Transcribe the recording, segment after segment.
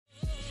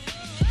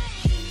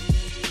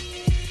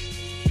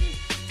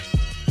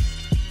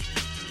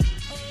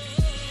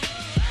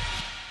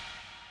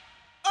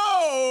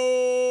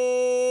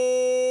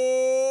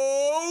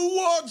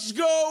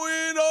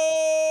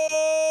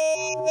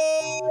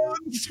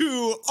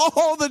to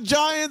all the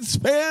Giants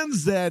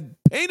fans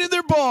that painted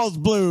their balls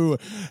blue.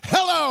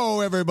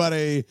 Hello,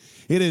 everybody.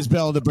 It is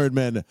Bell to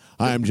Birdman.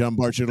 I am John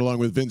Barchett along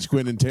with Vince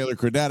Quinn and Taylor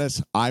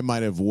Credatus. I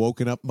might have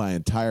woken up my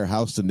entire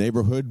house and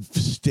neighborhood.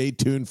 Stay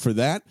tuned for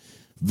that.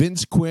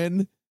 Vince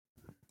Quinn.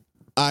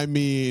 I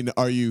mean,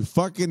 are you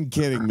fucking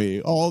kidding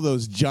me? All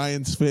those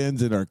Giants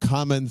fans in our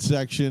comment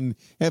section,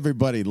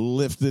 everybody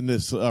lifting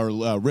us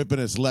or ripping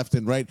us left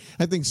and right.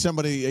 I think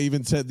somebody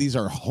even said these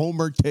are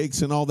homer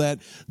takes and all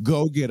that.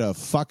 Go get a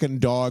fucking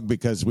dog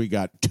because we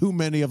got too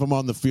many of them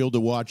on the field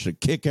to watch to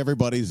kick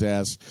everybody's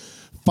ass.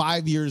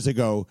 5 years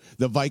ago,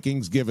 the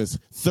Vikings give us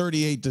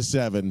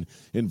 38-7,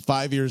 and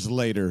 5 years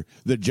later,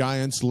 the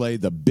Giants lay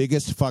the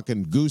biggest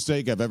fucking goose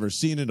egg I've ever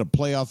seen in a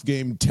playoff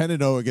game,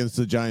 10-0 against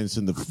the Giants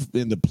in the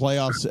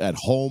playoffs at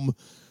home.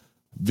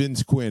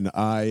 Vince Quinn,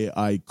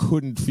 I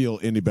couldn't feel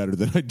any better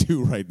than I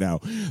do right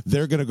now.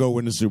 They're going to go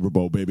win the Super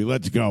Bowl, baby.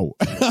 Let's go.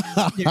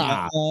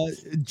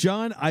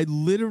 John, I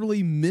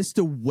literally missed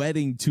a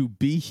wedding to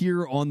be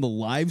here on the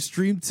live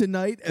stream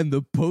tonight and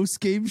the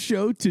post-game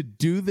show to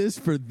do this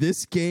for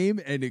this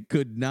game, and it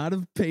could not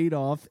have paid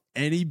off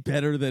any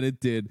better than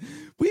it did.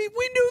 We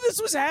knew this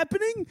was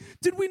happening.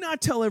 Did we not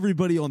tell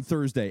everybody on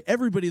Thursday?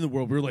 Everybody in the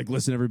world, we were like,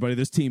 listen, everybody,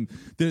 this team,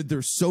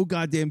 they're so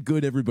goddamn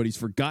good. Everybody's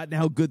forgotten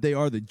how good they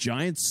are. The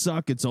Giants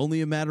suck. It's only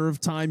a matter of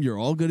time. You're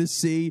all going to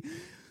see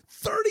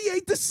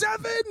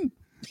 38-7.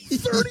 38-7.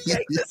 It's a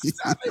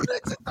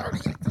 38-7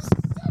 against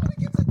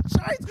the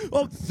Giants.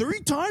 Oh,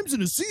 3 times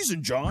in a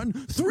season, John.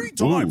 3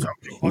 times. How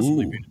can you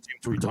possibly beat a team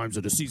 3 times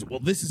in a season? Well,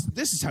 this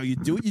is how you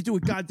do it. You do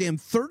a goddamn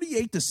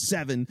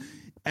 38-7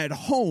 at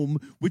home,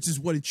 which is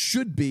what it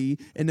should be,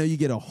 and now you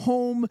get a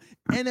home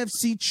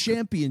NFC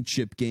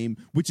championship game,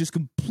 which is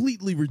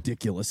completely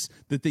ridiculous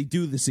that they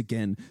do this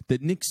again,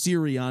 that Nick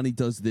Sirianni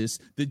does this,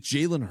 that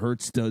Jalen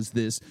Hurts does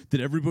this,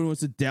 that everybody wants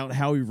to doubt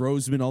Howie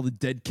Roseman, all the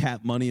dead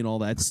cat money and all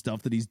that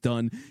stuff that he's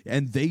done,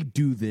 and they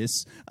do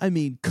this. I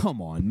mean,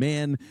 come on,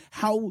 man.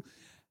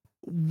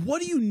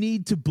 What do you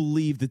need to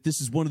believe that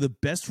this is one of the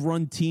best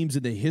run teams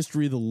in the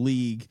history of the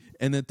league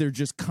and that they're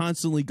just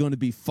constantly going to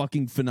be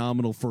fucking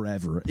phenomenal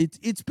forever?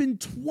 It's been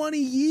 20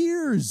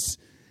 years.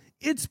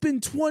 It's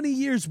been 20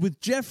 years with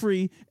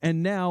Jeffrey,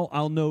 and now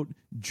I'll note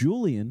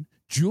Julian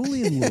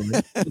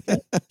Lurie.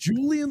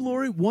 Julian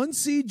Lurie, 1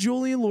 seed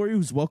Julian Lurie,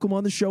 who's welcome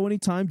on the show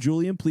anytime.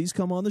 Julian, please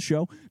come on the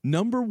show.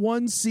 Number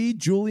 1 seed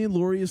Julian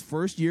Lurie, his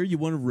first year. You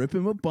want to rip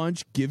him a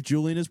bunch. Give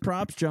Julian his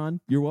props,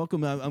 John. You're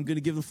welcome. I'm going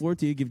to give the floor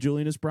to you. Give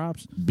Julian his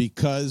props.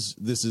 Because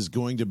this is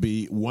going to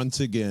be, once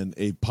again,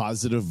 a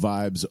positive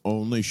vibes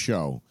only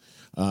show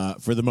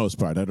for the most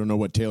part. I don't know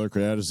what Taylor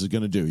Credatus is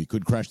going to do. He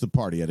could crash the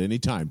party at any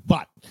time.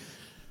 But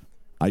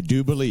I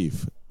do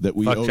believe that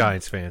we Fuck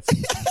Giants fans.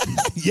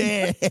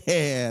 Yeah,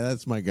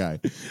 that's my guy.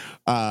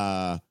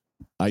 I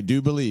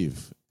do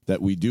believe that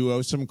we do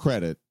owe some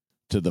credit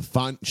to the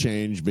font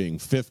change being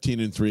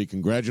 15-3.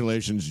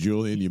 Congratulations,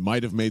 Julian. You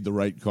might have made the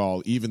right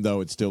call, even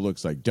though it still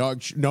looks like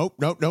dog shit.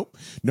 Nope.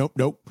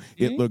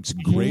 It looks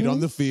great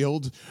on the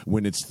field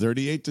when it's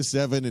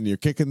 38-7 and you're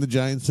kicking the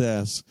Giants'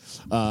 ass.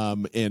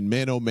 And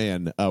man, oh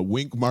man,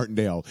 Wink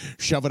Martindale,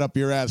 shove it up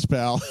your ass,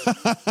 pal.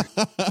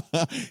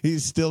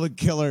 He's still a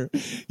killer.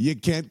 You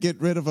can't get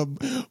rid of him.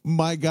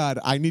 My God,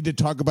 I need to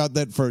talk about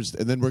that first,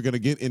 and then we're going to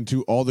get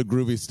into all the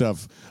groovy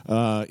stuff.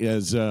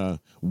 As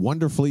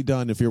wonderfully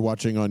done if you're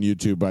watching on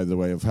YouTube, by the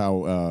way, of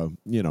how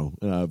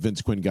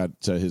Vince Quinn got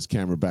his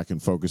camera back in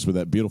focus with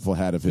that beautiful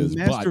hat of his.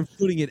 Master of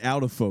putting it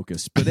out of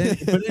focus. But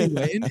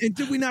anyway, and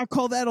did we not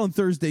call that on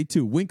Thursday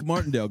too? Wink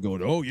Martindale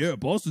going, oh yeah,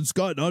 Boston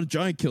Scott, not a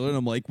Giant killer. And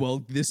I'm like,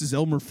 well, this is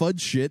Elmer Fudd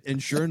shit.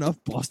 And sure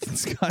enough, Boston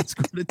Scott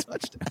scored a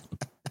touchdown.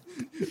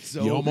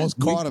 So you almost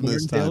caught him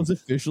this time. Is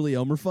officially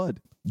Elmer Fudd.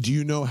 Do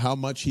you know how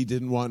much he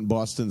didn't want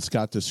Boston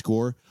Scott to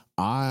score?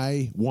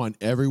 I want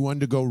everyone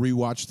to go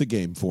rewatch the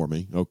game for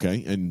me,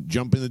 okay? And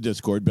jump in the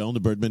Discord,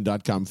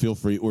 bellandthebirdman.com. Feel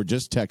free, or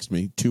just text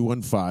me,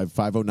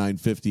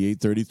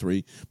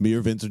 215-509-5833. Me or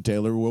Vince or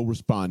Taylor will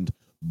respond.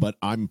 But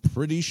I'm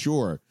pretty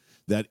sure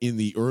that in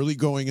the early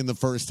going in the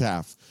first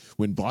half,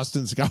 when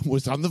Boston Scott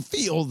was on the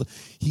field,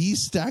 he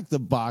stacked the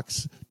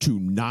box to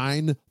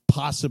 9,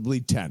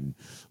 possibly 10.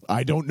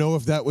 I don't know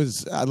if that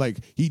was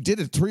he did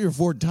it 3 or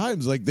 4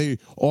 times. Like they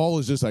all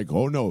was just like,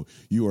 oh no,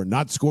 you are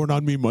not scoring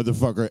on me,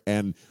 motherfucker.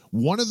 And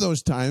one of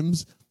those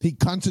times he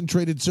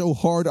concentrated so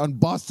hard on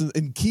Boston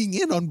and keying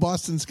in on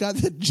Boston Scott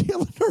that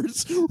Jalen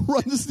Hurts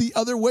runs the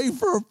other way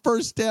for a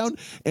first down.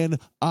 And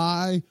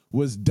I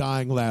was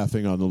dying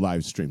laughing on the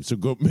live stream. So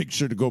go make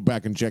sure to go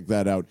back and check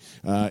that out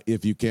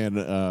if you can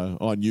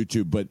on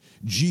YouTube. But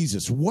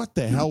Jesus, what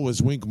the hell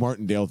was Wink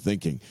Martindale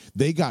thinking?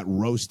 They got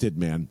roasted,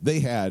 man.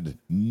 They had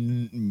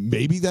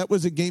maybe that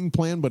was a game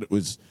plan, but it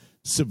was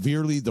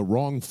severely the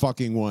wrong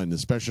fucking one,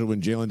 especially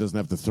when Jalen doesn't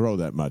have to throw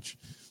that much.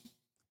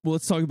 Well,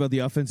 let's talk about the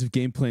offensive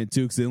game plan,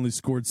 too, because they only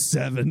scored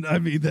 7. I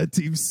mean, that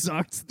team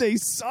sucked. They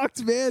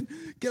sucked, man.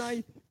 Can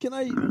I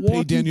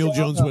pay Daniel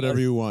Jones whatever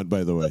you want,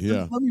 by the way?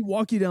 Yeah. Let me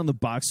walk you down the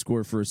box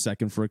score for a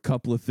second for a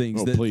couple of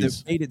things that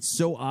made it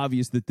so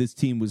obvious that this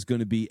team was going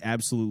to be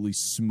absolutely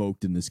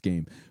smoked in this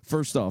game.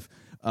 First off,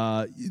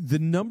 The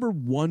number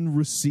one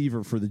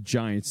receiver for the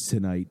Giants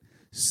tonight,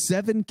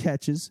 7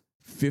 catches,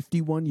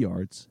 51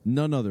 yards,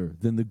 none other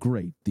than the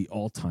great, the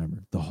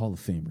all-timer, the Hall of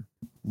Famer,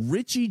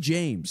 Richie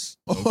James,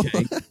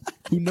 okay,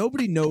 who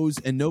nobody knows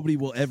and nobody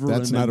will ever remember.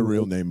 That's not a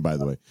real name, by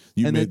the way.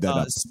 You made that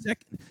up.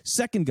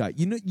 Second guy,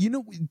 do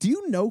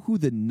you know who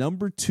the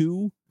number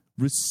 2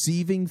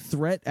 receiving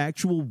threat,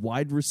 actual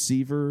wide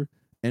receiver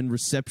and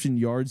reception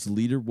yards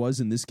leader was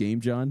in this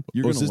game, John?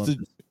 You're going to love this.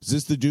 Is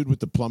this the dude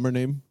with the plumber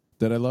name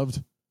that I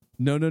loved?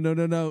 No, no,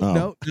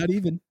 not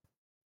even.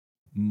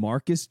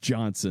 Marcus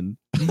Johnson.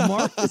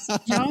 Marcus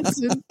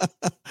Johnson.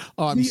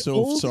 Oh, I'm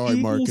so sorry,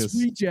 Eagles Marcus.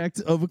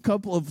 Reject of a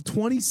couple of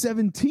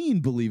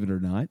 2017, believe it or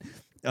not.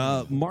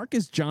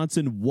 Marcus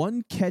Johnson,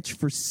 1 catch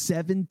for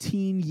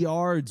 17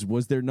 yards,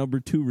 was their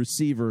number 2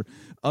 receiver.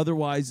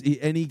 Otherwise,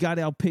 he got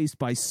outpaced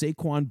by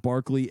Saquon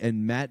Barkley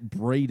and Matt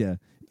Breida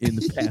in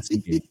the passing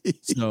game.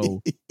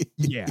 So,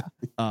 yeah,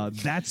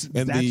 that's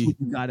what you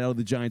got out of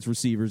the Giants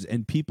receivers,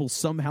 and people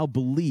somehow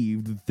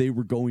believed that they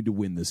were going to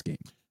win this game.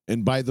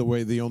 And by the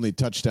way, the only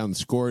touchdown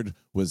scored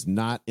was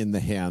not in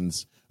the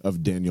hands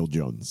of Daniel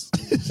Jones.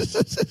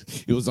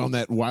 It was on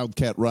that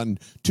Wildcat run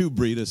to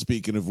Breida,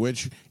 speaking of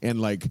which,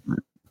 and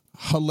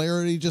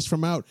hilarity just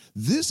from out.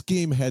 This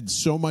game had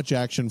so much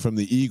action from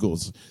the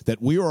Eagles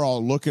that we were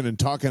all looking and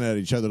talking at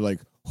each other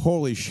like,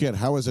 holy shit,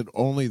 how is it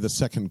only the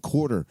second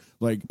quarter?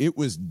 Like, it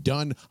was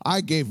done.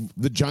 I gave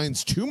the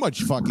Giants too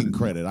much fucking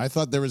credit. I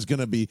thought there was going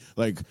to be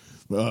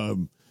a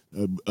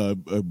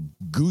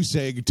goose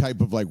egg type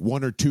of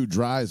 1 or 2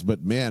 drives,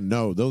 but man,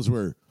 no, those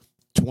were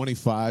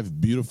 25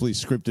 beautifully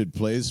scripted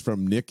plays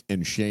from Nick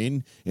and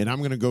Shane, and I'm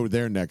going to go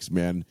there next,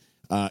 man.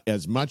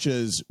 As much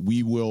as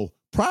we will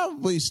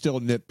probably still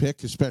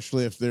nitpick,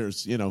 especially if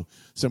there's,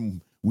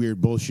 some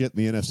weird bullshit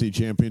in the NFC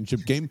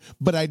Championship game,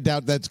 but I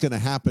doubt that's going to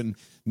happen.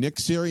 Nick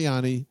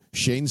Sirianni,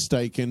 Shane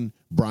Steichen,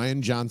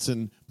 Brian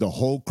Johnson, the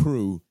whole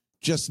crew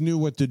just knew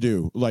what to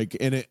do.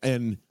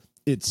 And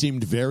it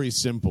seemed very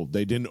simple.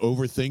 They didn't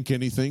overthink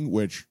anything,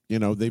 which,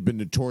 they've been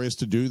notorious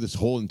to do this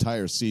whole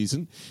entire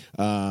season.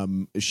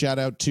 Shout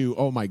out to,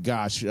 oh my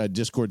gosh,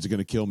 Discord's going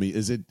to kill me.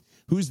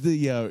 Who's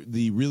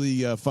the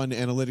really fun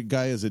analytic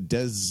guy? Is it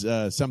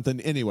Des something?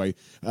 Anyway,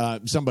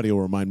 somebody will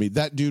remind me.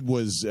 That dude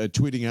was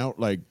tweeting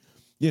out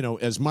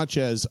as much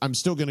as I'm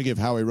still going to give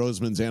Howie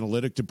Roseman's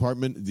analytic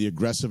department the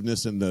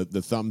aggressiveness and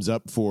the thumbs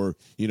up for,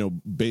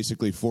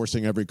 basically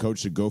forcing every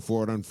coach to go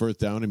for it on 4th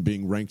down and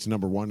being ranked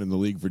number 1 in the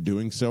league for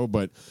doing so.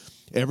 But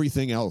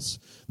everything else,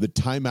 the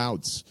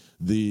timeouts,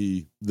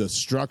 the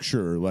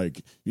structure,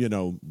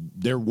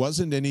 there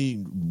wasn't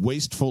any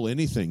wasteful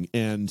anything.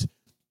 And,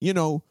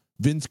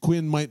 Vince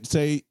Quinn might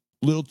say,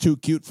 little too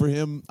cute for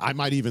him. I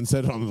might even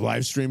said it on the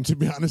live stream, to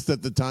be honest,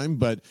 at the time.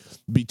 But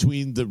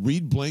between the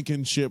Reed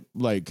Blankenship,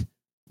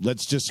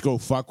 let's just go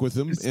fuck with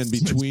him, and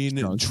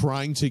between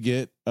trying to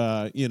get,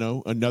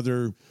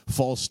 another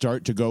false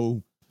start to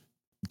go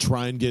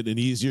try and get an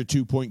easier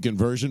 2-point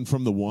conversion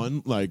from the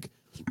one,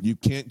 you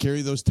can't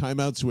carry those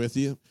timeouts with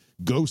you.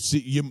 Go see,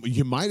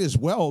 you might as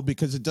well,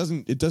 because it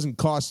doesn't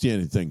cost you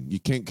anything.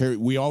 You can't carry.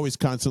 We always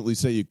constantly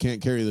say you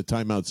can't carry the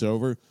timeouts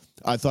over.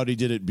 I thought he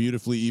did it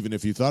beautifully. Even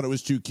if you thought it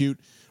was too cute,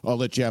 I'll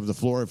let you have the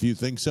floor if you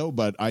think so.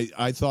 But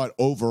I thought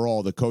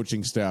overall the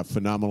coaching staff,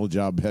 phenomenal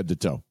job head to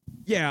toe.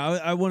 Yeah,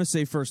 I want to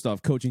say first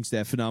off, coaching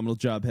staff, phenomenal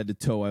job head to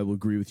toe. I will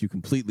agree with you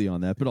completely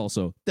on that. But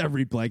also, that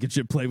Reed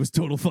Blankenship play was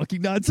total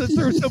fucking nonsense.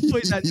 There was no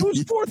play that. It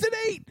was 4th and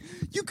 8.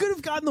 You could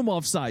have gotten them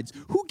offsides.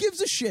 Who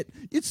gives a shit?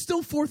 It's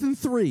still 4th and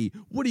 3.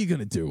 What are you going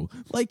to do?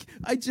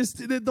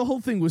 The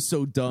whole thing was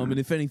so dumb. And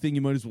if anything,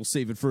 you might as well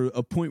save it for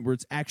a point where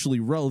it's actually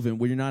relevant,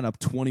 where you're not up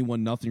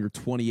 21-0 or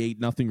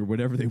 28-0 or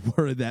whatever they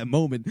were at that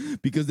moment,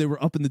 because they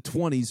were up in the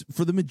 20s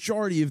for the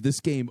majority of this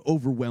game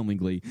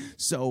overwhelmingly.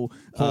 So,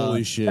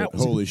 holy shit.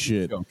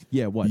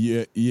 Yeah, what?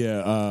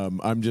 Yeah.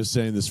 I'm just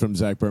saying this from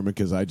Zach Berman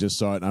because I just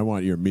saw it, and I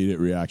want your immediate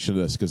reaction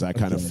to this, because I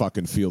kind of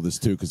fucking feel this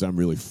too, because I'm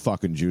really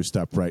fucking juiced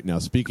up right now.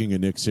 Speaking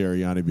of Nick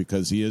Sirianni,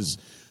 because he is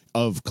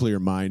of clear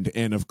mind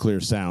and of clear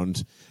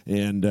sound,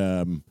 and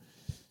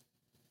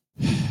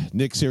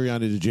Nick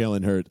Sirianni to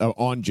Jalen Hurts,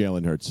 on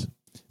Jalen Hurts.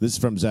 This is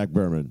from Zach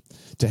Berman.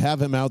 To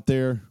have him out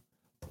there,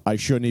 I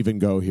shouldn't even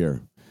go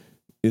here.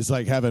 It's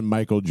like having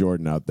Michael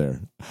Jordan out there.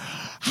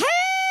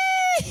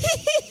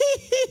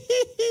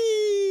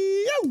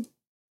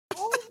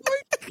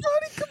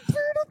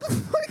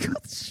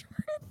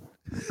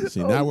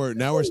 See, now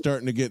we're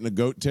starting to get in the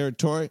GOAT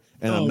territory,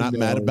 and I'm not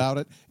mad about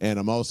it. And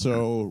I'm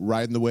also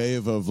riding the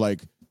wave of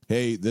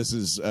hey, this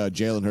is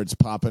Jalen Hurts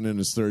popping in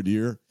his 3rd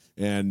year,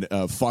 and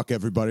fuck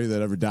everybody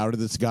that ever doubted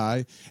this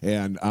guy.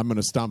 And I'm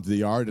gonna stomp the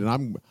yard,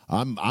 and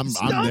I'm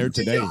there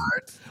today.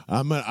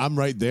 I'm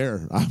right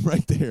there. I'm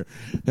right there.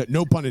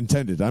 No pun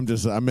intended. I'm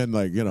ready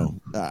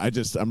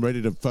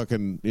to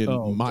fucking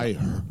my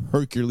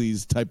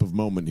Hercules type of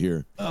moment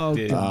here. Oh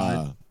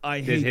God.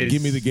 I hate this.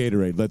 Give me the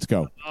Gatorade. Let's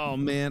go. Oh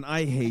man,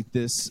 I hate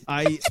this.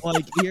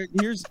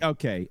 Here's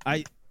okay.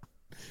 I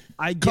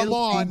get come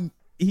on.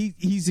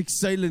 He's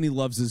excited and he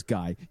loves his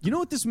guy. You know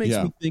what this makes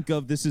me think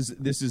of? This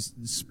is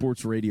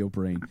sports radio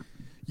brain.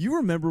 you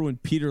remember when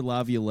Peter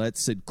Laviolette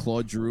said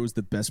Claude Giroux is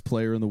the best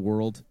player in the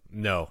world?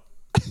 No.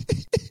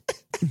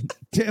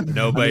 Damn.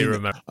 Nobody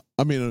remembers.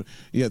 I mean,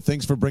 yeah,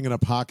 thanks for bringing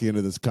up hockey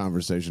into this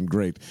conversation.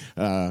 Great.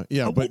 But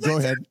go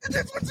ahead.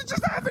 That's what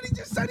just happened. He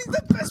just said he's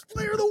the best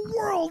player in the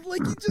world.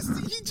 Like he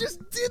just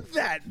did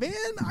that, man.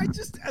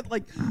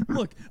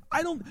 Look,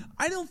 I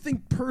don't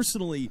think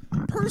personally,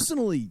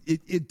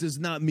 it does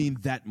not mean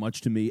that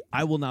much to me.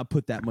 I will not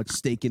put that much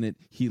stake in it.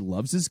 He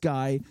loves his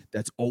guy.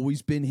 That's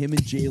always been him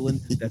and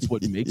Jalen. That's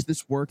what makes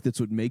this work. That's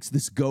what makes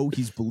this go.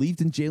 He's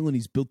believed in Jalen.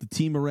 He's built the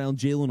team around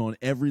Jalen on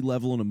every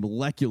level, on a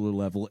molecular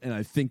level, and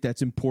I think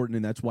that's important,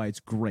 and that's why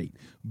it's great.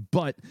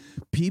 But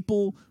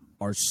people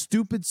are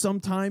stupid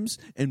sometimes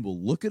and will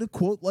look at a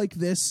quote like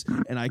this,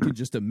 and I can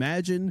just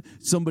imagine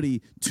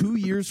somebody 2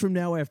 years from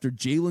now after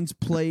Jalen's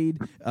played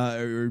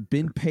or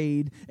been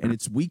paid, and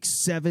it's week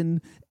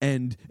 7,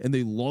 and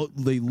they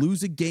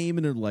lose a game,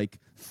 and they're like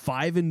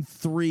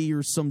 5-3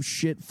 or some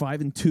shit,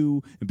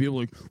 5-2, and people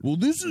are like, well,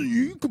 this is,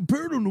 you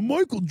compared him to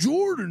Michael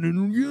Jordan,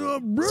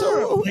 and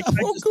So, like,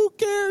 who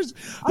cares?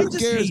 I Who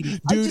just cares? hate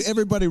it. Dude,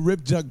 everybody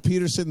ripped Doug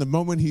Peterson the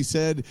moment he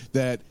said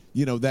that,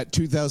 that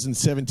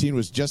 2017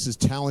 was just as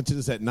talented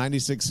as that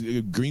 96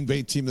 Green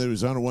Bay team that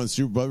was on and won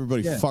Super Bowl.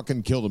 Everybody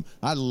fucking killed him.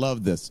 I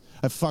love this.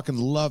 I fucking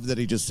love that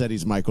he just said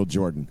he's Michael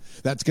Jordan.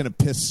 That's going to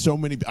piss so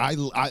many.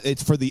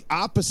 It's for the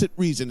opposite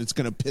reason. It's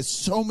going to piss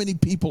so many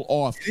people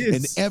off.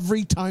 And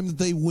every time that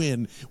they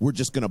win, we're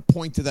just going to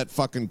point to that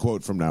fucking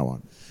quote from now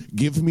on.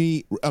 Give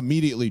me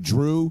immediately,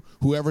 Drew,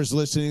 whoever's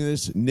listening to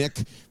this,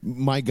 Nick,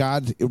 my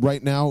God,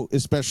 right now,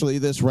 especially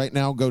this right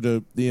now, go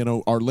to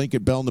our link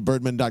at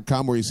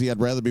bellandthebirdman.com where you see I'd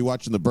rather be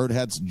watching the bird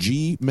hats.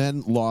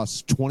 G-Men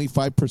lost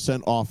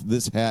 25% off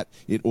this hat.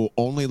 It will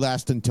only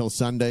last until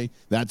Sunday.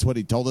 That's what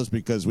he told us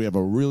because we have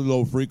a really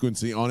low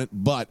frequency on it.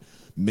 But,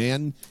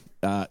 man,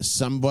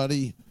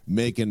 somebody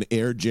make an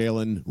Air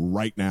Jalen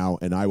right now,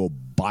 and I will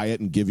buy it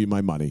and give you my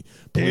money.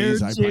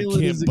 Please, I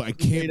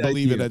can't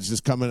believe it. It's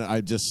just coming.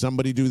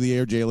 Somebody do the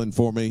Air Jalen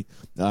for me,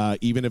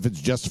 even if it's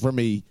just for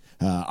me.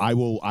 I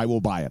will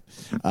buy it.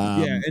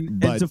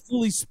 And to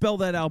fully spell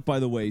that out, by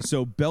the way,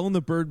 so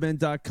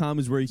bellandthebirdman.com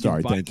is where you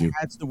can buy the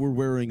hats that we're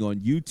wearing on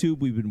YouTube.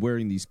 We've been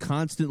wearing these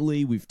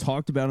constantly. We've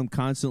talked about them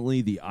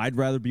constantly. The I'd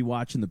rather be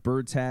watching the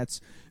Birds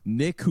hats.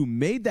 Nick, who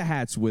made the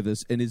hats with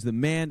us and is the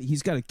man,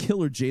 he's got a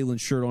killer Jalen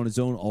shirt on his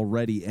own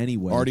already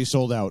anyway. Already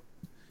sold out.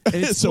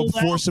 So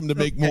force him to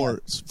make more.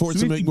 Force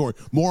him to make more.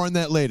 More on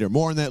that later.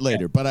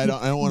 But I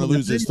don't want to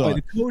lose this thought.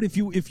 The code, if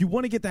you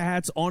want to get the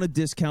hats on a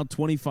discount,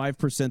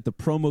 25%. The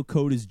promo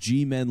code is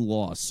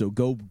GMenLost. So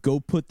go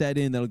put that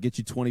in. That'll get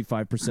you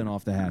 25%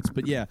 off the hats.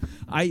 But yeah,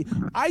 I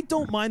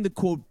don't mind the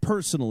quote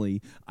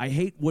personally. I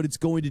hate what it's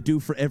going to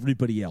do for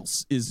everybody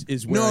else.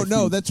 Is where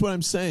no. That's what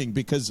I'm saying,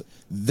 because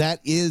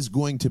that is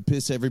going to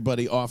piss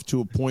everybody off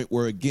to a point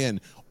where, again,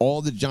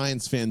 all the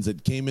Giants fans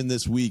that came in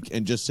this week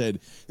and just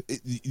said,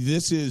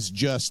 this is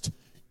just,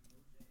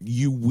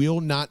 you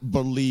will not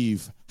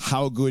believe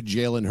how good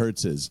Jalen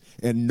Hurts is,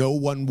 and no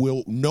one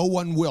will.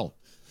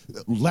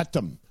 Let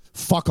them.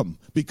 Fuck them,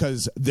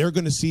 because they're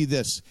going to see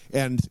this.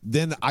 And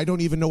then I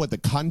don't even know what the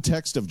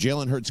context of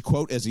Jalen Hurts'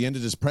 quote as he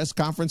ended his press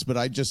conference, but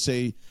I just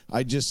see,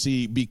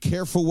 be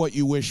careful what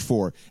you wish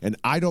for. And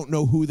I don't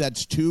know who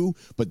that's to,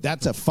 but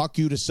that's a fuck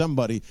you to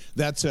somebody.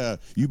 That's a,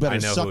 you better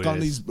suck on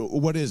these.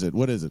 What is it?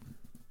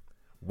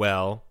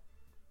 Well,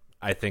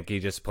 I think he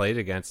just played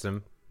against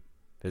him,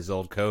 his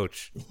old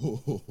coach.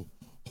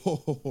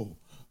 Well,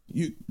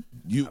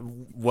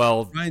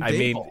 I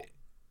mean,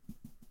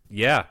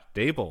 yeah,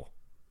 Dable.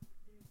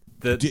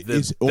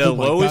 The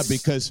lowest,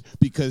 God,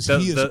 because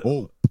he is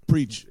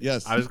preach.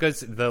 Yes, I was going to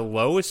say the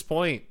lowest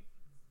point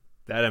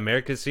that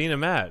America's seen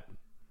him at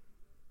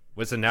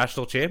was a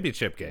national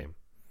championship game.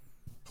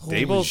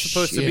 Dable's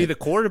supposed to be the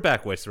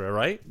quarterback whisperer,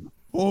 right?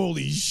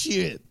 Holy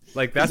shit!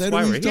 Like, that's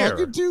why we're here.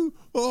 Talking to?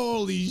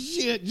 Holy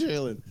shit,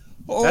 Jalen!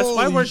 That's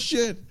why we're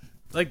shit.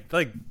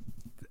 Like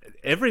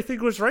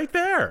everything was right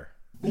there.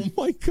 Oh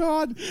my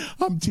God,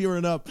 I'm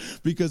tearing up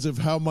because of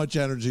how much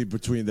energy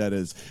between that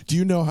is. Do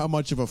you know how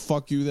much of a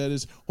fuck you that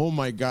is? Oh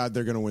my God,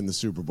 they're gonna win the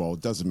Super Bowl.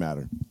 It doesn't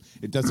matter.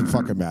 It doesn't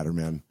fucking matter,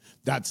 man.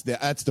 That's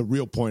the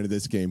real point of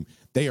this game.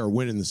 They are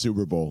winning the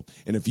Super Bowl.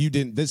 And if you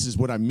didn't, this is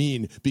what I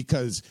mean,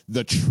 because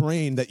the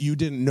train that you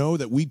didn't know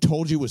that we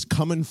told you was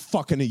coming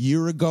fucking a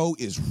year ago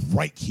is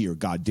right here,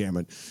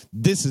 goddammit.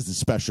 This is the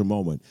special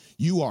moment.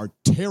 You are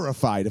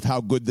terrified of how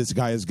good this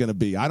guy is going to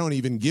be. I don't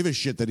even give a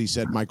shit that he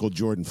said Michael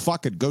Jordan.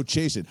 Fuck it, go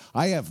chase it.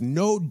 I have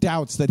no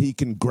doubts that he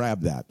can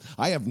grab that.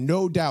 I have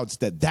no doubts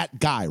that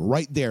guy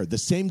right there, the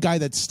same guy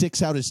that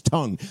sticks out his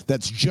tongue,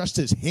 that's just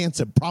as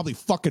handsome, probably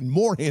fucking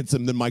more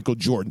handsome than Michael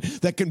Jordan,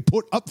 that can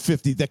put up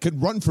 50, that can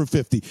run for 50,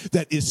 50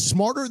 that is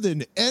smarter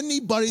than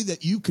anybody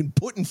that you can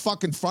put in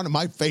fucking front of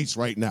my face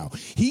right now.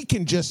 He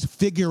can just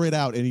figure it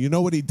out. And you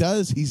know what he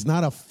does? He's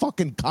not a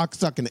fucking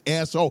cocksucking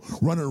asshole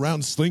running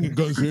around slinging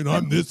guns saying,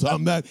 I'm this,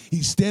 I'm that.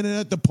 He's standing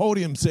at the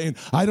podium saying,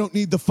 I don't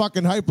need the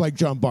fucking hype like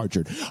John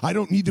Barchard. I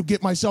don't need to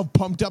get myself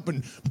pumped up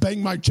and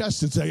bang my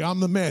chest and say I'm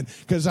the man,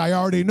 because I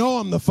already know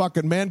I'm the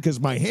fucking man, because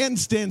my hand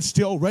stands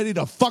still ready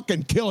to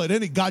fucking kill at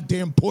any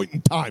goddamn point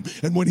in time.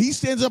 And when he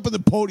stands up at the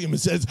podium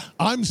and says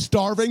I'm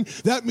starving,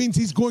 that means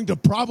he's going to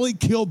probably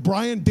kill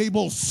Brian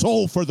Daboll's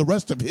soul for the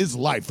rest of his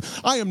life.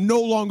 I am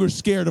no longer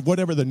scared of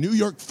whatever the New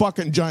York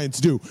fucking Giants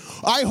do.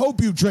 I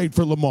hope you trade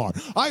for Lamar.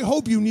 I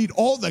hope you need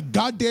all the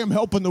goddamn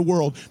help in the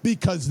world,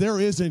 because there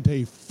isn't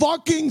a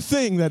fucking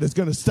thing that is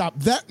going to stop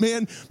that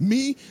man,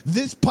 me,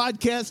 this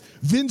podcast,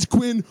 Vince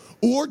Quinn,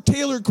 or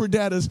Taylor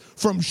Credatus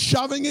from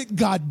shoving it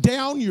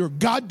down your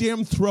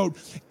goddamn throat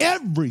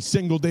every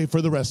single day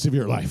for the rest of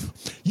your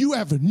life. You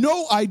have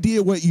no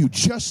idea what you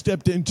just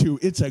stepped into.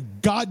 It's a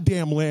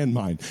goddamn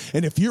landmine.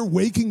 And if you're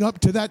waking up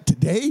to that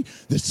today,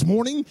 this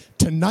morning,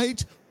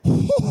 tonight,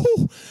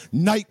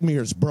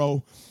 nightmares,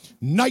 bro.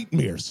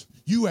 Nightmares.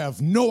 You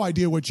have no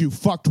idea what you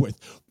fucked with.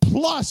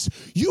 Plus,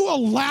 you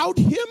allowed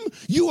him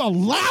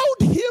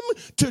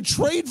to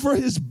trade for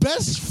his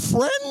best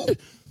friend,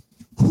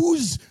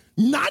 who's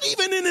not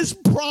even in his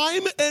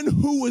prime, and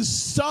who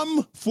was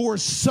for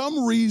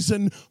some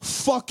reason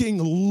fucking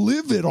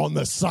livid on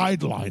the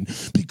sideline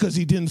because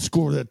he didn't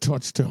score that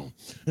touchdown.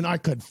 And I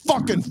could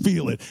fucking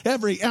feel it.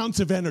 Every ounce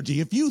of energy.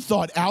 If you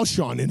thought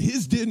Alshon and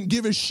his didn't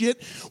give a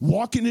shit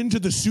walking into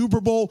the Super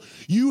Bowl,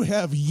 you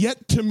have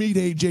yet to meet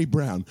A.J.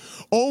 Brown.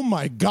 Oh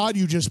my God,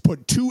 you just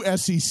put two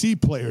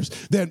SEC players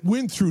that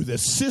went through the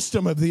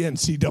system of the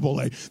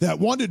NCAA, that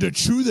wanted to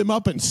chew them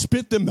up and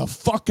spit them the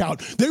fuck out.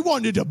 They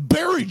wanted to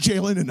bury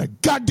Jalen in a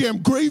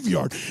goddamn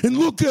graveyard. And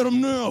look at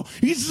him now.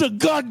 He's the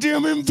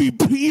goddamn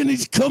MVP and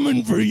he's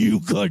coming for you,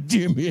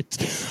 goddamn it.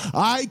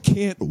 I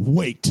can't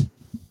wait.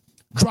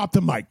 Drop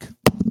the mic.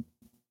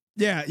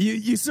 Yeah,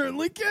 you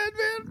certainly can,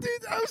 man,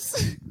 dude.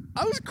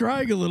 I was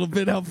crying a little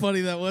bit how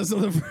funny that was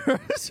on the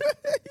first.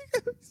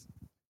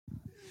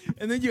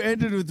 And then you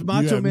ended with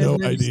Macho Man.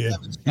 You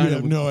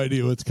have no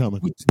idea what's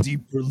coming. With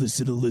deeper,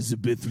 listen,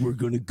 Elizabeth, we're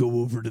going to go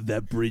over to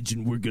that bridge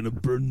and we're going to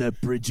burn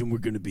that bridge and we're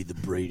going to be the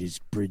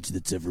greatest bridge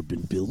that's ever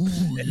been built.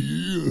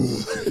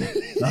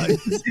 I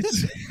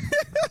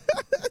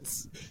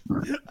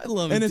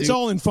love it. And it's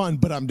all in fun,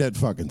 but I'm dead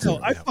fucking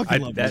serious. I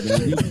fucking love it.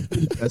 You're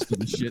the best of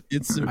the shit.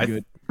 It's so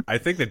good. I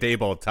think the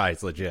Daboll tie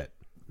is legit.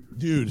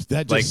 Dude,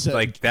 that just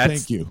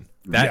thank you.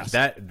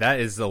 That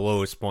is the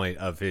lowest point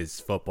of his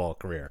football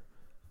career.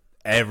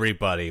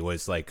 Everybody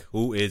was like,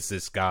 who is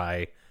this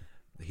guy?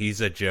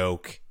 He's a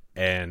joke.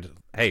 And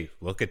hey,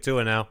 look at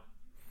Tua now.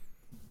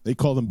 They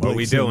call him Blake What are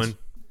we Sims. doing?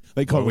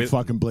 They call him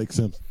fucking Blake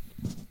Sims.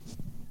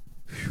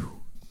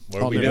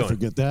 What are we I'll never doing?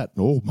 forget that.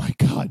 Oh my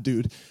God,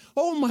 dude.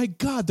 Oh my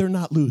God, they're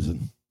not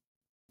losing.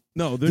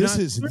 No, This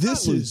is,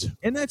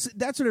 and that's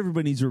what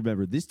everybody needs to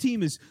remember. This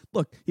team is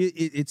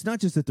it's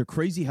not just that they're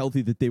crazy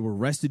healthy, that they were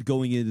rested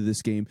going into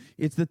this game.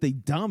 It's that they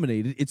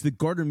dominated. It's that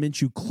Gardner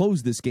Minshew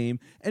closed this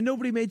game, and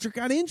nobody major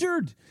got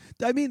injured.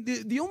 I mean,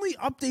 the only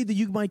update that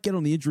you might get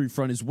on the injury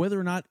front is whether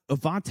or not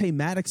Avonte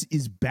Maddox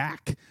is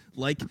back.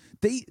 Like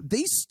they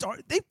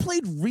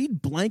played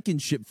Reed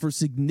Blankenship for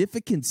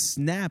significant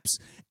snaps,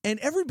 and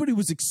everybody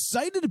was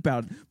excited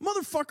about it.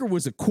 Motherfucker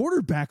was a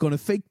quarterback on a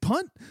fake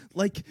punt.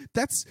 Like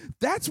that's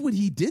what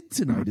he did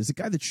tonight. Is a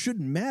guy that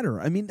shouldn't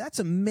matter. I mean, that's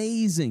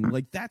amazing.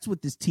 Like that's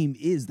what this team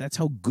is. That's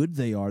how good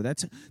they are.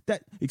 That's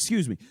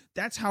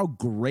how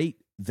great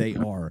they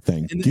are.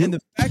 Thank you. And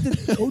the fact that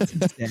the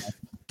coaching staff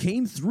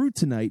came through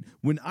tonight,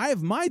 when I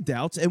have my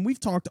doubts, and we've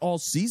talked all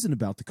season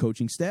about the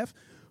coaching staff.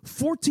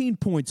 14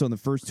 points on the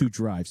first two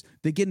drives.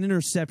 They get an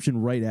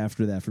interception right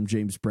after that from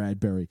James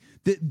Bradbury.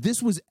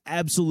 This was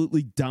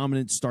absolutely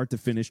dominant start to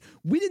finish.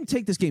 We didn't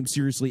take this game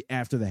seriously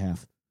after the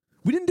half.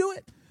 We didn't do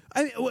it.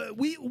 I mean,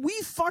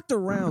 we fucked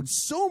around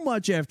so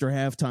much after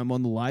halftime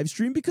on the live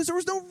stream because there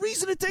was no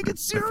reason to take it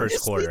seriously.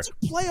 first quarter. It's a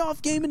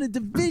playoff game in a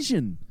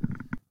division.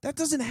 That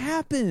doesn't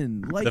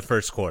happen. Like The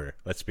first quarter.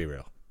 Let's be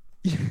real.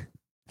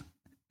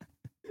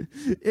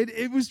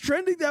 It was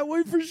trending that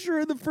way for sure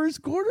in the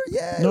first quarter.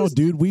 Yeah. No,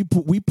 dude, we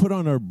put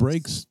on our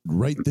brakes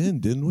right then,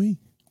 didn't we?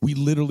 We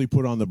literally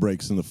put on the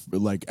brakes in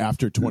the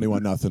after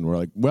 21-0. We're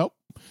like, well,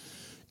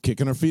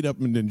 kicking our feet up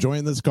and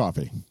enjoying this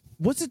coffee.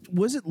 Was it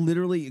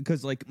literally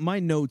because my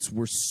notes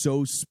were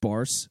so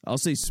sparse? I'll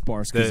say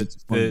sparse because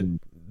it's fun.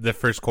 The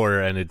first quarter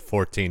ended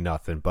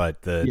 14-0,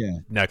 but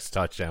the next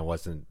touchdown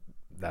wasn't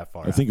that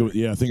far. I think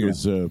it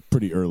was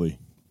pretty early.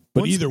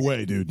 But either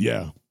way, dude,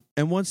 yeah.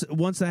 And once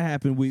that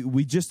happened,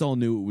 we just all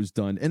knew it was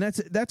done. And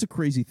that's a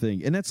crazy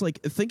thing. And that's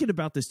like thinking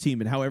about this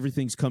team and how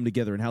everything's come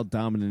together and how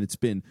dominant it's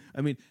been.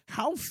 I mean,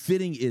 how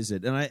fitting is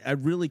it? And I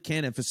really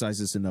can't emphasize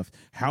this enough.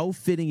 How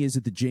fitting is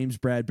it that James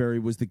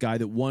Bradberry was the guy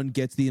that, one,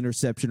 gets the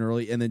interception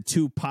early, and then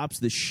two, pops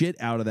the shit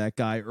out of that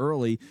guy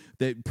early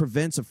that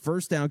prevents a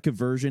first down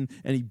conversion,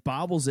 and he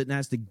bobbles it and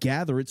has to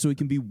gather it so he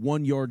can be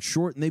 1 yard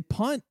short, and they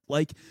punt.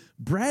 Like,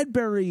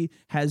 Bradberry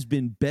has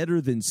been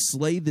better than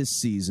Slay this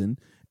season.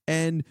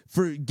 And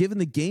for given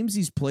the games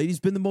he's played, he's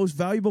been the most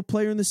valuable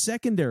player in the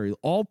secondary.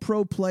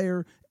 All-pro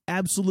player,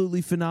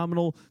 absolutely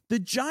phenomenal. The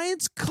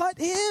Giants cut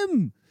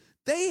him.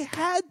 They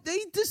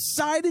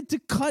decided to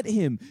cut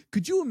him.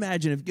 Could you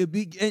imagine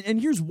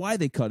and here's why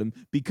they cut him,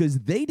 because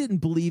they didn't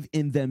believe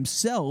in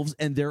themselves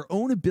and their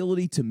own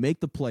ability to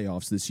make the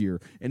playoffs this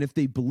year. And if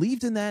they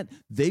believed in that,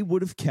 they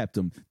would have kept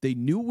him. They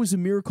knew it was a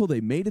miracle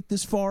they made it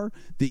this far.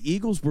 The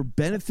Eagles were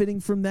benefiting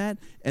from that.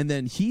 And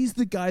then he's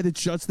the guy that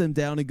shuts them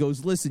down and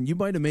goes, listen, you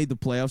might have made the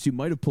playoffs, you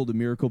might have pulled a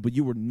miracle, but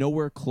you were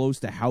nowhere close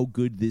to how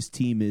good this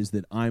team is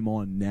that I'm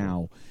on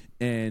now.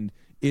 And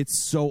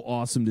it's so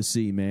awesome to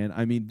see, man.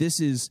 I mean,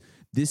 this is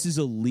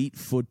elite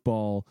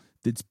football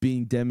that's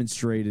being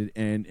demonstrated,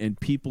 and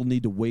people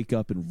need to wake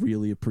up and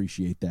really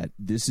appreciate that.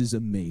 This is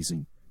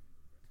amazing.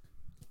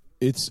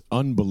 It's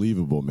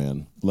unbelievable,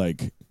 man.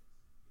 Like,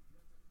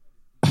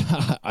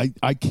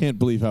 I can't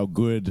believe how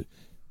good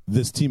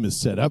this team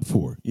is set up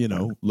for. You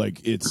know,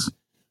 like, it's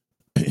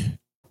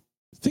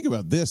think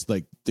about this.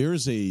 Like,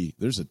 there's a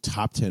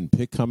top 10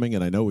 pick coming,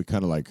 and I know we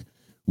kind of like.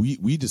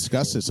 We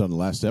discussed this on the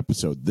last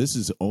episode. This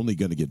is only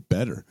going to get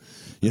better,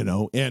 you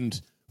know,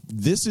 and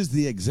this is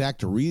the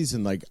exact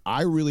reason. Like,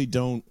 I really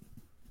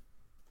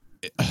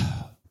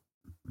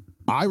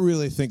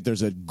think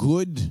there's a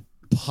good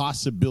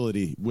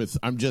possibility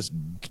I'm just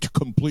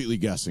completely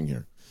guessing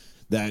here,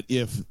 that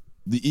if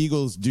the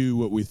Eagles do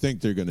what we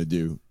think they're going to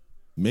do,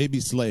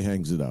 maybe Slay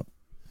hangs it up.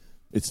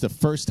 It's the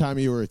first time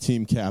you were a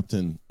team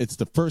captain. It's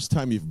the first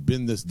time you've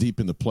been this deep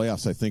in the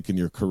playoffs, I think, in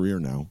your career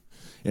now.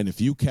 And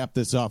if you cap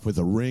this off with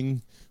a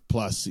ring,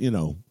 plus, you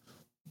know,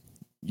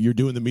 you're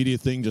doing the media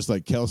thing just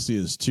like Kelsey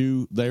is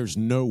too, there's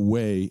no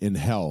way in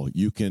hell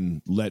you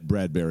can let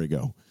Bradberry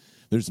go.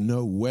 There's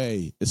no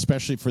way,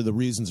 especially for the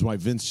reasons why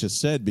Vince just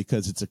said,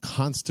 because it's a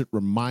constant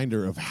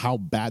reminder of how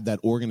bad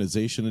that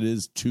organization it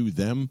is to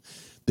them.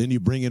 Then you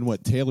bring in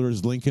what Taylor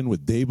is linking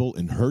with Dable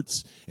and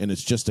Hurts, and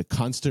it's just a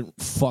constant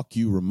fuck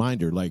you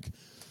reminder. Like,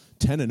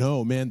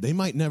 10-0, man, they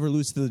might never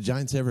lose to the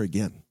Giants ever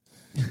again.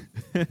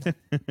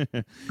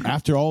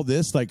 After all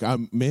this, like,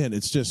 man,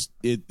 it's just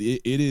it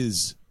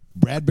is.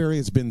 Bradberry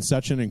has been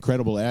such an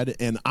incredible ad,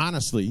 and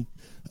honestly,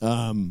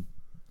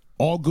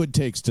 all good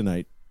takes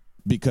tonight,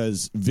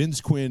 because Vince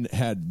Quinn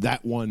had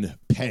that one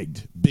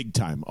pegged big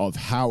time of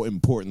how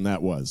important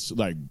that was.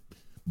 Like,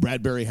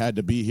 Bradberry had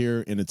to be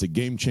here, and it's a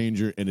game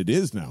changer, and it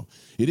is now.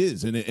 It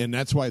is, and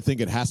that's why I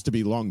think it has to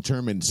be long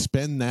term, and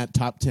spend that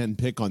top 10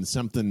 pick on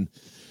something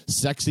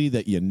sexy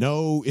that you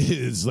know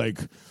is like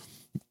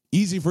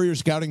easy for your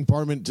scouting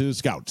department to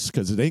scouts,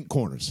 because it ain't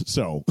corners.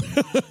 So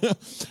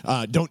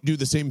don't do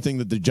the same thing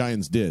that the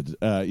Giants did.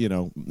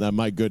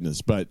 My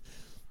goodness. But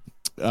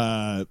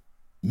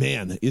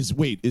man,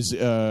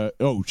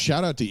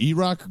 shout out to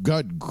E-Rock.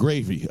 God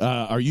gravy.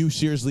 Are you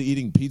seriously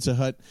eating Pizza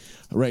Hut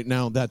right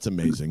now? That's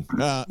amazing.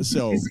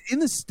 So is it in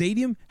the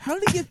stadium? How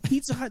did he get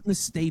Pizza Hut in the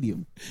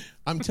stadium?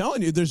 I'm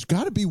telling you, there's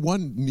got to be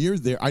one near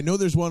there. I know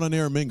there's one on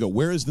Aramingo.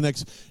 Where is the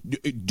next?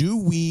 Do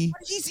we?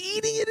 He's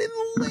eating it in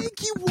the link.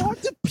 He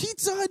walked a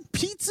Pizza Hut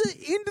pizza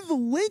into the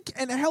link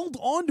and held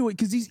onto it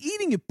because he's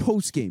eating it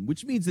post game,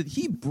 which means that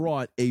he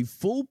brought a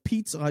full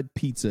Pizza Hut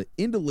pizza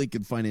into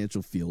Lincoln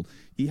Financial Field.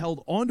 He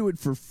held onto it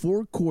for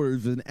 4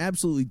 quarters of an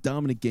absolutely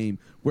dominant game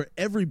where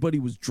everybody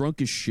was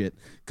drunk as shit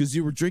because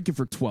you were drinking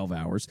for 12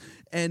 hours,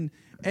 and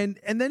then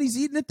he's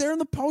eating it there in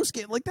the post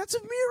game. Like, that's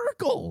a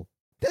miracle.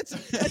 That's a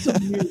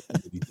miracle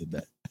that he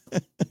did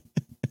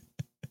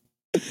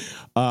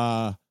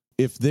that.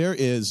 If there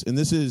is, and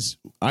this is,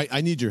 I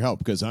need your help,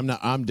 because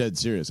I'm dead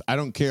serious. I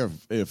don't care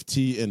if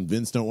T and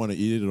Vince don't want to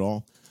eat it at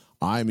all.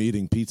 I'm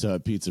eating Pizza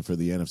Hut pizza for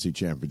the NFC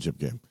Championship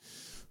game.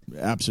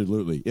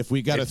 Absolutely. If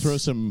we got to throw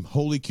some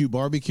Holy Q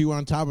barbecue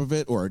on top of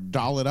it, or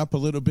doll it up a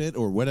little bit,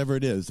 or whatever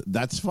it is,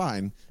 that's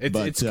fine.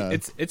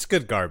 It's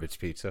good garbage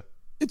pizza.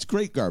 It's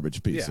great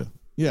garbage pizza.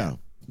 Yeah.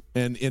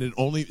 And it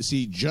only,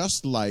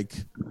 just like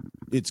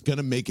it's going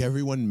to make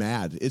everyone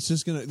mad. It's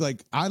just going to,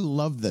 like, I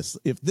love this.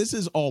 If this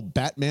is all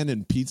Batman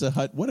and Pizza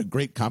Hut, what a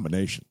great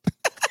combination.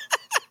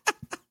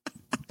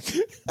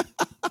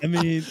 I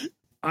mean,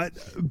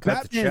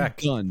 Batman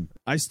done.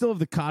 I still have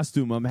the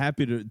costume. I'm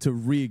happy to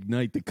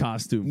reignite the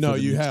costume. No,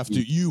 you have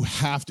to. You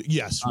have to.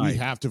 Yes, we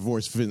have to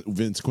force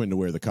Vince Quinn to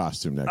wear the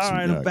costume next week. All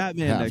right, I'm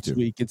Batman next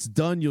week. It's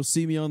done. You'll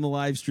see me on the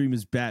live stream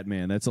as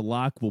Batman. That's a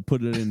lock. We'll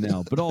put it in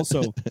now. But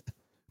also,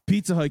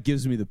 Pizza Hut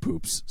gives me the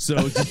poops. So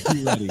just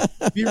be ready.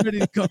 Be ready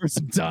to cover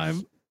some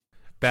time.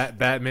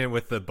 Batman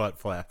with the butt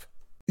flap.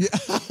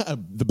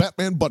 The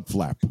Batman butt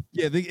flap.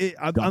 Yeah,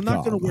 I'm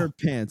not going to wear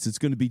pants. It's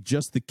going to be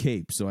just the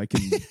cape, so I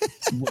can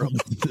swirl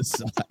it to the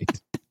side.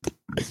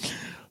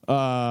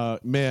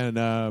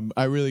 Man,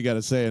 I really got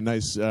to say a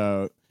nice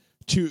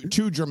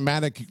two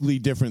dramatically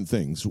different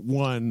things.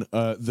 One,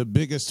 the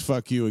biggest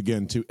fuck you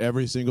again to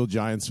every single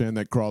Giants fan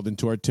that crawled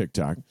into our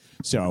TikTok.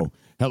 So,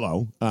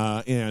 hello.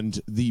 And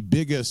the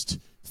biggest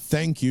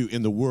thank you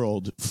in the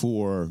world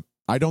for,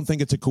 I don't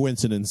think it's a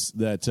coincidence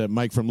that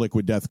Mike from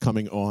Liquid Death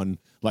coming on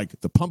like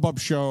the pump up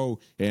show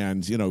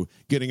and,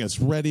 getting us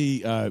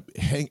ready.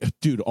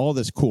 Dude, all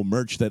this cool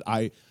merch that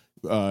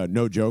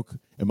no joke.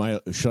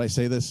 Should I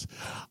say this?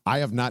 I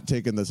have not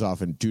taken this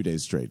off in 2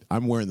 days straight.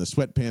 I'm wearing the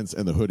sweatpants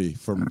and the hoodie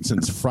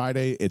since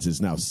Friday. It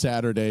is now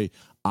Saturday.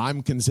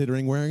 I'm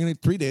considering wearing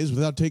it 3 days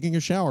without taking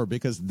a shower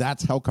because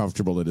that's how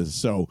comfortable it is.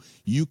 So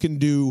you can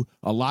do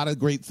a lot of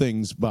great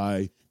things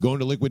by going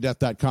to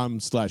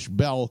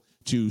liquiddeath.com/bell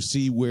to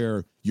see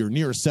where your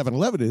nearest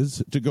 7-Eleven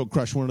is to go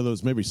crush one of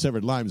those maybe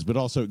severed limes, but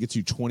also it gets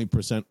you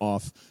 20%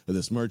 off of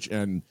this merch.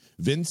 And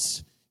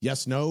Vince,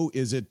 yes, no,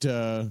 is it...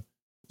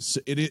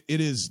 It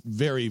is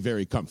very,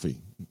 very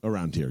comfy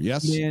around here.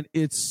 Yes, man,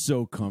 it's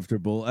so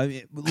comfortable. I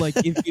mean, like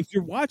if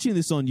you're watching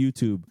this on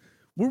YouTube,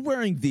 we're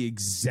wearing the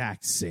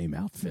exact same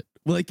outfit.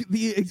 Like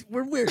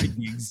we're wearing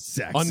the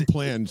exact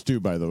unplanned too,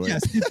 by the way.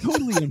 Yes, it's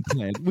totally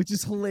unplanned, which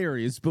is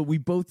hilarious. But we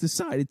both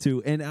decided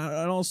to, and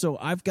also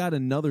I've got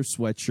another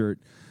sweatshirt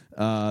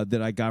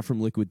that I got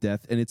from Liquid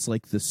Death, and it's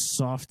like the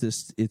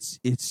softest. It's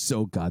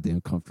so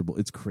goddamn comfortable.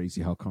 It's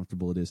crazy how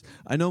comfortable it is.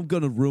 I know I'm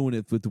going to ruin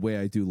it with the way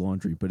I do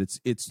laundry, but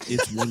it's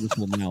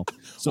wonderful now.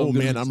 So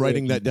I'm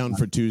writing that down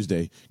for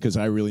Tuesday because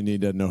I really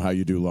need to know how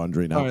you do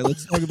laundry now. All right,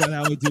 let's talk about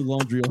how I do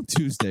laundry on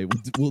Tuesday.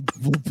 We'll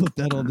put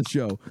that on the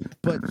show.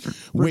 But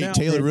wait, now,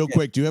 Taylor, real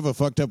quick, do you have a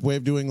fucked up way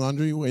of doing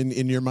laundry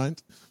in your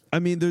mind? I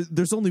mean,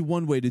 there's only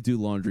one way to do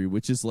laundry,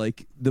 which is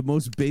like the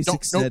most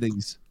basic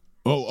settings.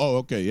 Oh,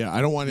 okay, yeah. I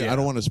don't want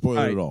to spoil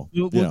it at all.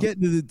 We'll get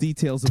into the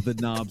details of the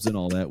knobs and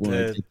all that when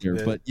I get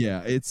there. But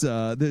yeah, it's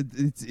a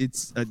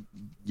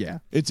disaster.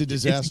 It's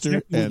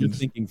exactly what you're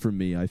thinking for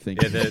me, I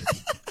think. Yeah,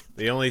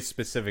 the only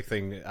specific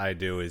thing I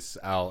do is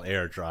I'll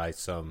air dry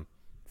some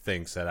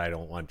things that I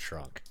don't want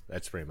shrunk.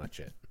 That's pretty much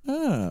it.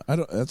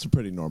 That's a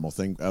pretty normal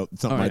thing.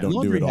 Something I don't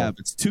laundry do at all.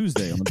 Habits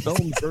Tuesday on Bell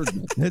and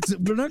Birdman.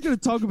 We're not going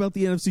to talk about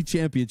the NFC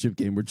Championship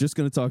game. We're just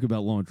going to talk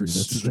about laundry.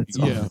 That's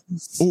yeah.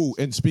 Oh,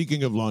 and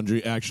speaking of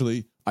laundry,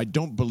 actually, I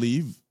don't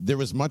believe there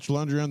was much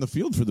laundry on the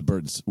field for the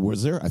Birds.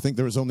 Was there? I think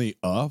there was only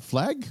a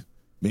flag,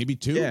 maybe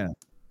two. Yeah,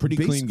 pretty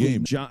clean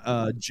game.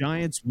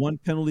 Giants 1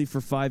 penalty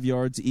for 5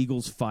 yards.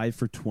 Eagles 5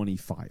 for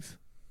 25.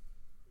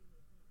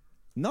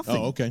 Nothing.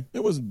 Oh, okay.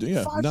 It wasn't.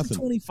 Yeah, 5 nothing. for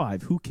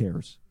 25. Who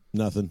cares?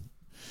 Nothing.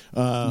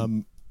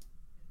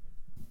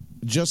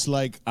 Just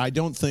like I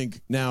don't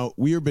think now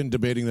we have been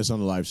debating this on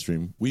the live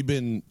stream. We've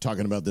been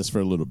talking about this for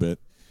a little bit,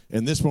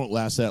 and this won't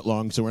last that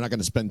long, so we're not going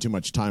to spend too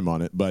much time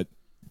on it. But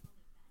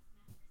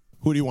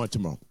who do you want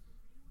tomorrow?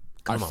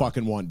 I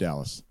fucking want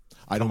Dallas.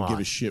 I don't give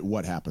a shit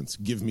what happens.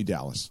 Give me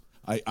Dallas.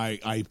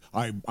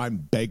 I'm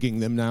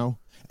begging them now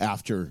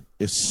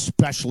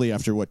especially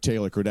after what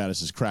Taylor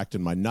Cordatis has cracked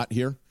in my nut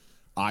here.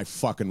 I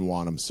fucking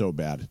want them so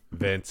bad.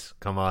 Vince,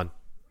 come on.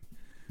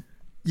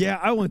 Yeah,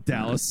 I want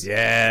Dallas.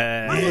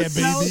 Yeah,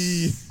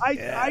 baby.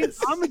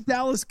 I'm a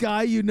Dallas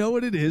guy. You know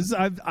what it is.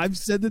 I've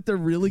said that they're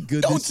really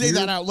good. Don't say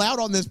that out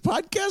loud on this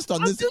podcast.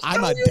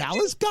 I'm a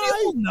Dallas guy.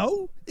 People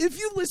know. If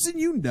you listen,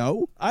 you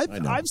know.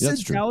 I've said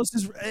Dallas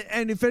is,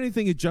 and if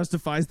anything, it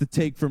justifies the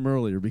take from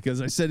earlier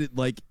because I said it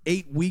like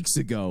 8 weeks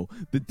ago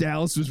that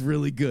Dallas was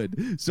really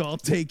good. So I'll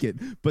take it.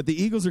 But the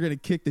Eagles are going to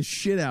kick the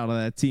shit out of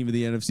that team in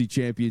the NFC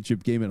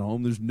Championship game at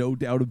home. There's no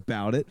doubt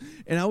about it.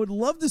 And I would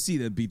love to see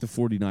them beat the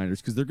 49ers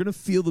because they're going to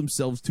feel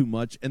themselves too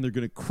much and they're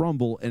going to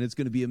crumble and it's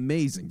going to be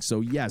amazing. So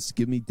yes,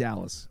 give me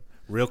Dallas.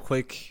 Real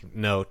quick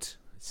note,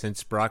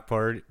 since Brock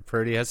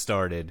Purdy has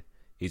started,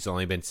 he's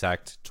only been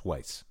sacked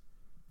twice.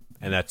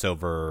 And that's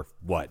over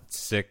what,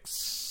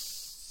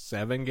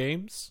 6-7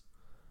 games?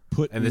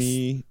 All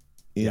right,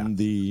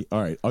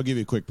 I'll give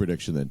you a quick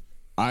prediction then.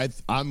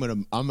 I'm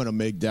gonna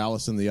make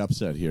Dallas in the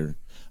upset here.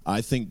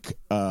 I think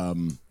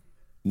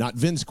not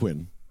Vince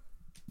Quinn,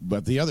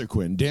 but the other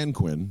Quinn, Dan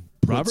Quinn.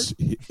 Robert?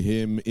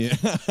 Him in.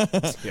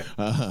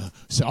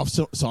 Saw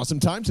some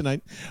time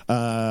tonight.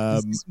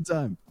 Some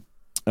time.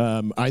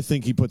 I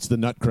think he puts the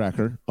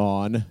nutcracker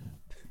on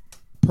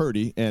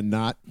Purdy and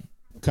not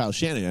Kyle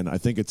Shanahan. I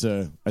think it's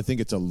a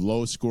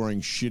low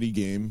scoring, shitty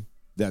game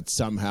that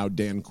somehow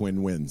Dan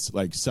Quinn wins.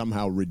 Like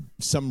somehow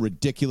some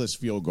ridiculous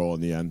field goal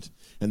in the end,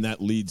 and that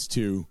leads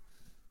to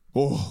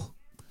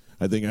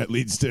I think that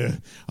leads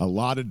to a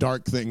lot of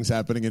dark things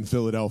happening in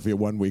Philadelphia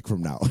 1 week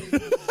from now.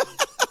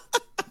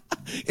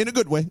 In a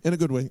good way. We're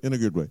going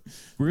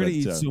to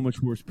eat so much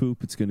horse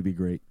poop. It's going to be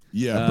great.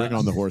 Yeah, bring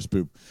on the horse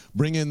poop.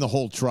 Bring in the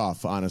whole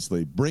trough,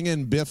 honestly. Bring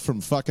in Biff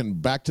from fucking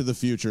Back to the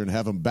Future and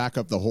have him back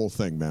up the whole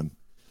thing, man.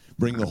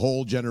 Bring the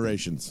whole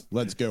generations.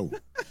 Let's go.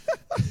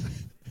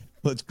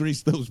 Let's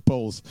grease those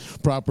poles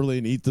properly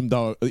and eat them.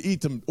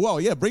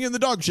 Well, yeah, bring in the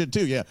dog shit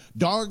too. Yeah,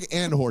 dog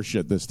and horse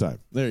shit this time.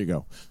 There you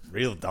go.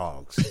 Real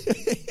dogs.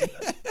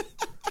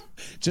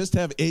 Just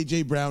have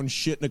AJ Brown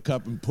shit in a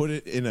cup and put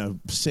it in a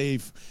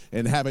safe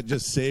and have it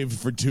just saved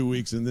for 2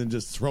 weeks and then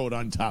just throw it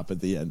on top at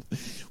the end.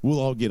 We'll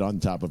all get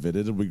on top of it.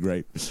 It'll be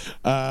great.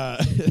 A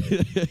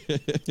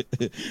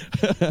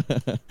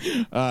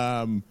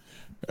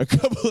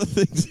couple of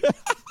things.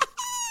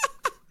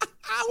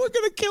 We're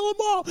going to kill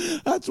them all.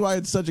 That's why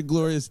it's such a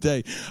glorious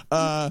day.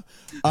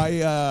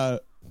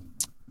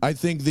 I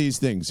think these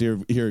things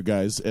here,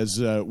 guys. As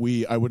I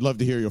would love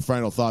to hear your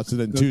final thoughts, and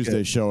then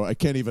Tuesday's show. I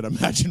can't even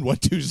imagine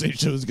what Tuesday's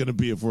show is going to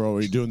be if we're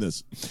already doing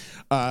this.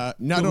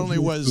 Not only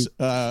was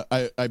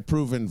I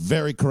proven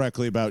very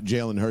correctly about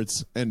Jalen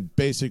Hurts and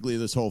basically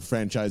this whole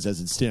franchise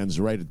as it stands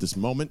right at this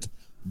moment,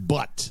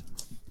 but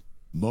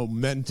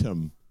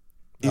momentum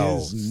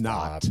is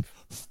not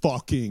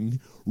fucking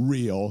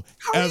real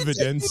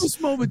evidence.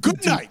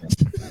 Good night.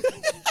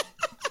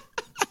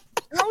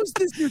 How is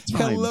this your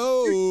time?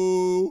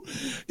 Hello.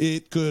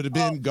 It could have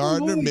been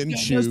Gardner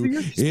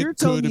Minshew. It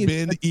could have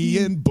been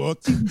Ian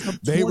Book.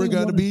 They were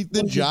going to beat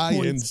the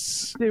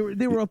Giants. They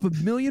were up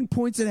 1,000,000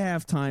 points at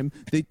halftime.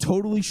 They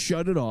totally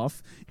shut it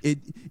off.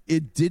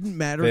 It didn't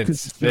matter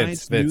because the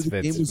Giants knew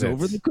the game was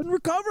over. They couldn't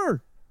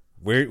recover.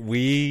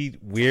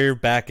 We're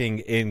backing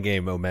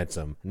in-game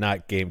momentum,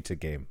 not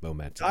game-to-game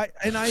momentum. I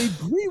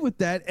agree with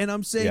that, and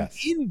I'm saying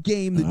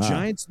in-game the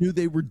Giants knew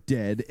they were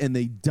dead and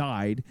they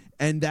died,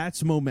 and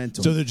that's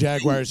momentum. So the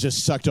Jaguars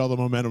just sucked all the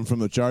momentum from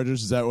the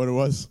Chargers? Is that what it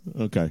was?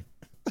 Okay.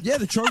 Yeah,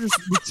 the Chargers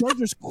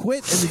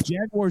quit and the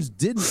Jaguars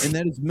didn't, and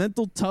that is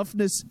mental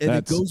toughness, and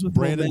that's it goes with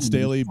Brandon momentum.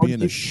 Staley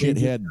being a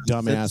shithead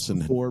dumbass.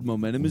 And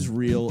momentum is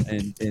real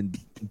and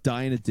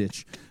die in a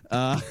ditch.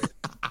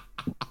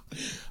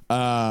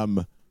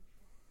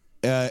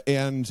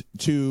 And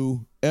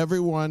to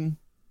everyone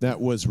that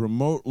was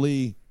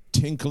remotely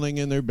tinkling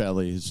in their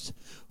bellies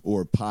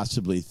or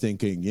possibly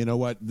thinking, you know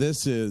what,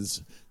 this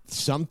is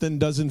something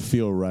doesn't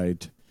feel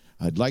right,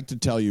 I'd like to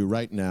tell you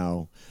right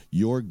now,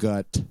 your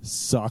gut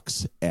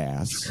sucks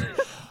ass.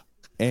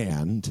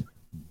 And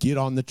get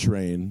on the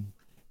train.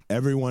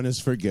 Everyone is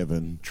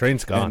forgiven.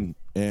 Train's gone.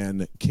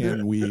 And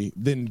can we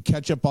then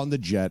catch up on the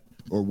jet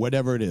or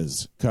whatever it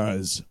is?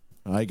 Because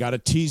I got to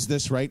tease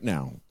this right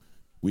now.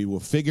 We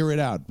will figure it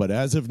out. But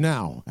as of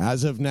now,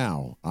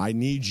 I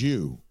need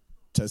you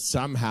to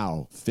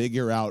somehow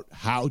figure out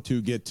how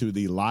to get to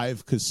the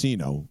live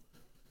casino,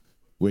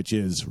 which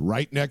is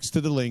right next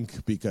to the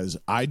link, because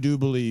I do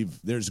believe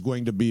there's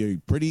going to be a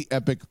pretty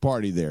epic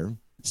party there.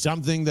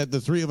 Something that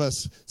the three of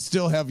us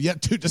still have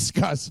yet to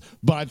discuss,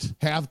 but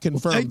have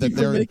confirmed that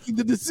they're making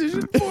the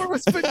decision for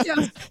us. But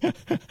yes.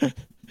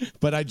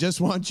 But I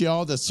just want you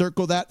all to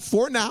circle that.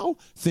 For now,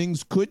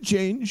 things could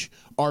change.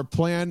 Our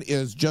plan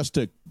is just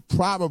to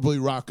probably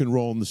rock and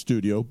roll in the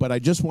studio, but I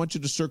just want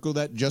you to circle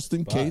that just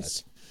in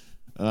case.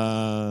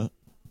 That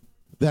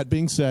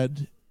being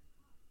said,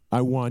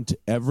 I want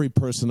every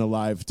person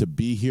alive to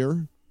be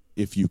here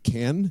if you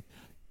can.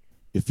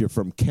 If you're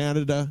from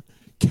Canada,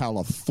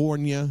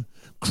 California,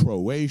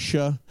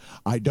 Croatia,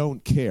 I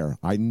don't care.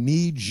 I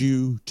need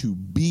you to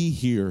be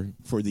here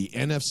for the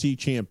NFC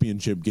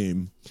Championship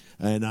game.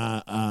 And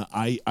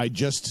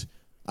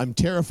I'm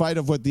terrified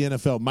of what the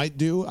NFL might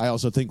do. I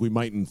also think we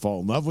mightn't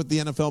fall in love with the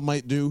NFL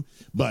might do.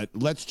 But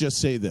let's just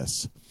say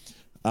this.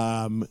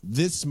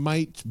 This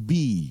might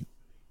be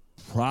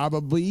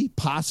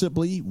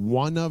possibly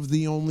one of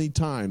the only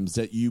times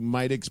that you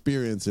might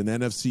experience an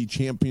NFC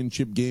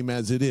Championship game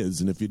as it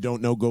is. And if you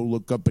don't know, go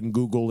look up in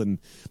Google and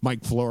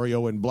Mike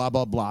Florio and blah,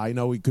 blah, blah. I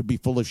know he could be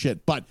full of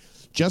shit. But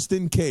just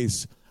in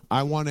case,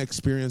 I want to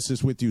experience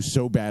this with you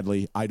so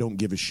badly. I don't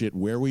give a shit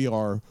where we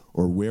are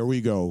or where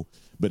we go.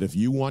 But if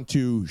you want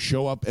to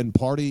show up and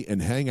party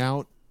and hang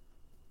out,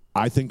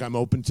 I think I'm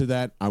open to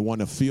that. I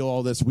want to feel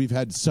all this. We've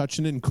had such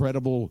an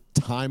incredible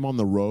time on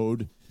the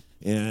road.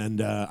 And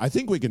I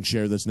think we can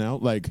share this now.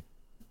 Like,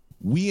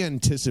 we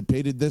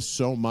anticipated this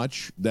so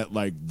much that,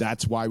 like,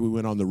 that's why we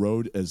went on the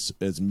road as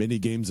many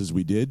games as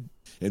we did.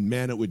 And,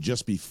 man, it would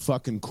just be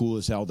fucking cool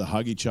as hell to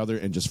hug each other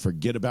and just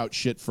forget about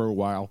shit for a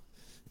while.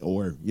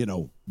 Or, you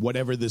know,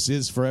 whatever this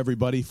is for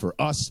everybody. For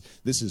us,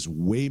 this is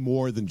way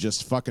more than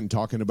just fucking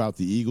talking about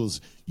the Eagles.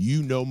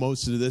 You know,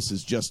 most of this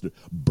is just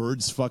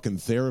birds fucking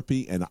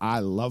therapy. And I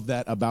love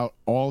that about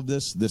all of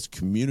this. This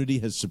community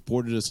has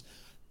supported us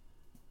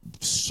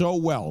so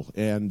well,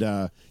 and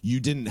you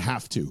didn't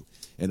have to.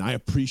 And I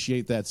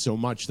appreciate that so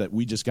much that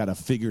we just got to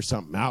figure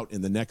something out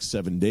in the next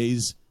 7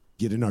 days.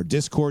 Get in our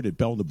Discord at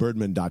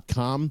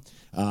bellthebirdman.com.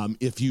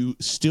 If you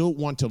still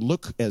want to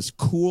look as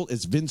cool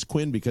as Vince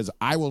Quinn, because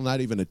I will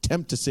not even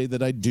attempt to say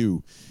that I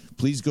do,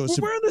 please go. We're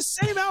wearing the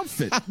same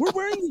outfit. We're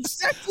wearing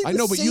exactly the same. I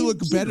know, but you look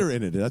better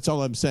in it. That's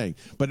all I'm saying.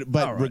 But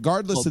right.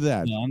 Regardless of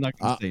that, no, I'm not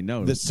going to say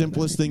no. The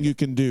simplest thing you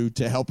can do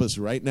to help us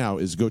right now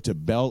is go to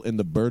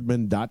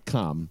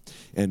bellandthebirdman.com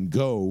and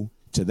go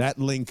to that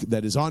link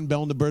that is on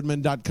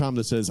bellandthebirdman.com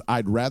that says,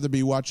 I'd rather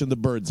be watching the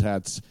Birds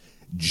hats.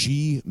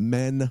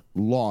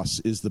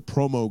 GMENLOSS is the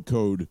promo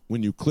code.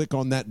 When you click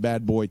on that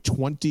bad boy,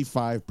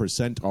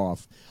 25%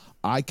 off.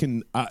 I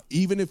can,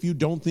 even if you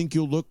don't think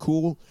you'll look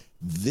cool,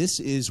 this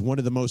is one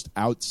of the most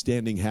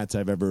outstanding hats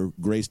I've ever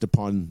graced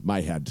upon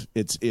my head.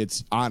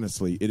 It's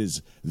honestly, it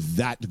is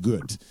that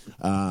good.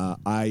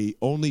 I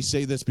only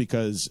say this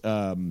because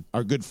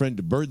our good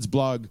friend Bird's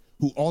Blog,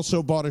 who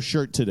also bought a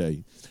shirt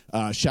today,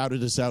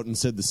 shouted us out and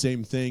said the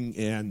same thing,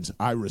 and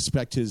I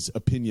respect his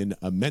opinion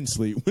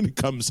immensely when it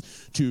comes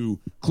to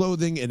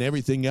clothing and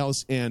everything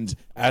else. And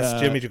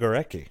ask Jimmy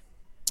Gorecki.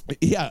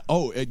 Yeah.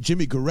 Oh,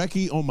 Jimmy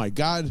Gorecki. Oh, my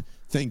God.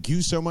 Thank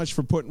you so much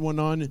for putting one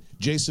on.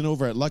 Jason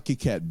over at Lucky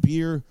Cat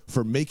Beer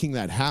for making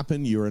that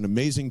happen. You're an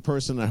amazing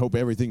person. I hope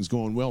everything's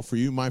going well for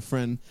you, my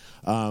friend.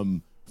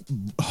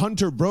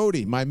 Hunter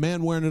Brody, my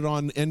man wearing it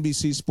on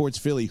NBC Sports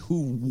Philly,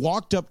 who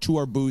walked up to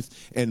our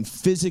booth and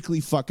physically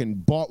fucking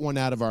bought one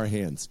out of our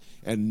hands.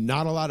 And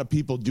not a lot of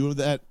people do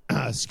that,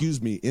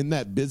 in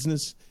that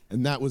business.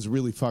 And that was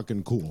really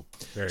fucking cool.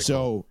 Very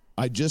cool.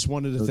 I just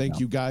wanted to thank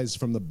you guys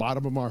from the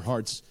bottom of our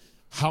hearts.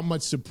 How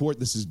much support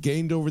this has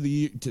gained over the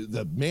year.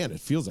 Man, it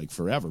feels like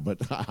forever, but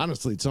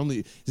honestly,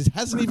 it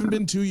hasn't even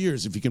been 2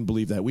 years, if you can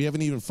believe that. We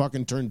haven't even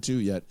fucking turned 2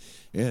 yet.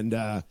 And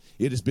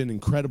it has been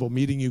incredible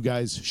meeting you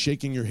guys,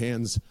 shaking your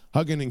hands,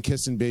 hugging and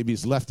kissing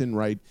babies left and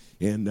right.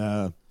 And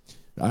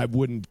I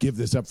wouldn't give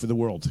this up for the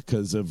world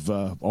because of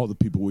all the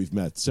people we've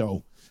met.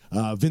 So,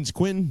 Vince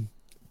Quinn,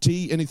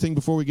 T, anything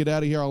before we get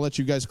out of here? I'll let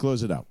you guys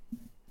close it out.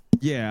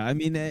 Yeah, I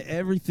mean,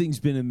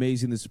 everything's been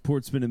amazing. The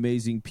support's been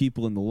amazing.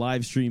 People in the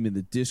live stream, in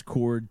the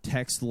Discord,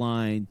 text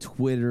line,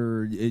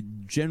 Twitter,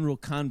 general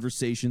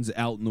conversations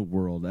out in the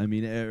world. I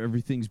mean,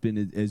 everything's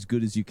been as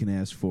good as you can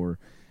ask for.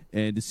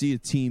 And to see a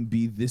team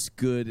be this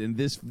good and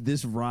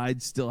this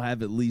ride still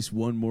have at least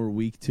one more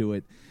week to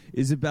it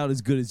is about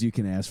as good as you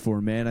can ask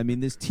for, man. I mean,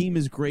 this team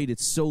is great.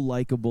 It's so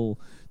likable.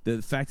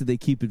 The fact that they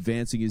keep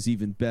advancing is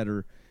even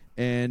better.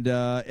 And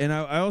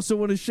I also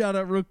want to shout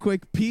out real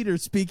quick, Peter,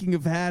 speaking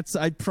of hats,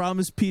 I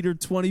promised Peter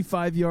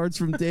 25 yards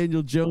from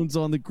Daniel Jones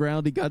on the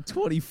ground. He got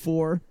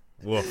 24.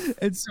 Woof.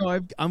 And so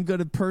I'm going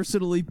to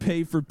personally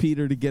pay for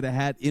Peter to get a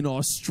hat in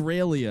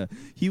Australia.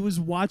 He was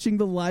watching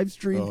the live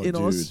stream in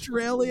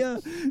Australia.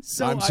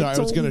 So I'm sorry, I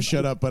was going to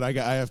shut up, but I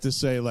have to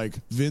say, like,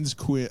 Vince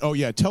Quinn. Oh,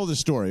 yeah, tell the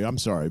story. I'm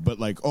sorry. But,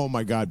 like, oh,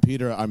 my God,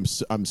 Peter, I'm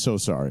so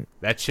sorry.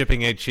 That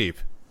shipping ain't cheap.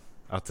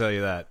 I'll tell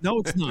you that. No,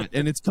 it's not,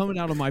 and it's coming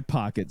out of my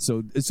pocket.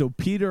 So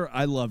Peter,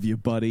 I love you,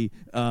 buddy.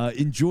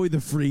 Enjoy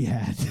the free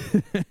hat.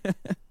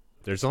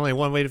 There's only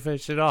one way to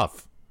finish it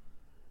off.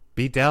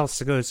 Beat Dallas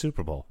to go to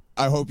Super Bowl.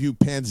 I hope you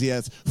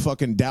pansy-ass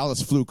fucking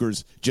Dallas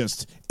flukers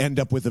just end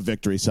up with a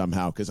victory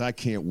somehow, because I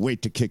can't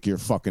wait to kick your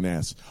fucking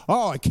ass.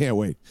 Oh, I can't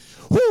wait.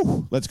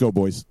 Woo! Let's go,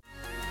 boys.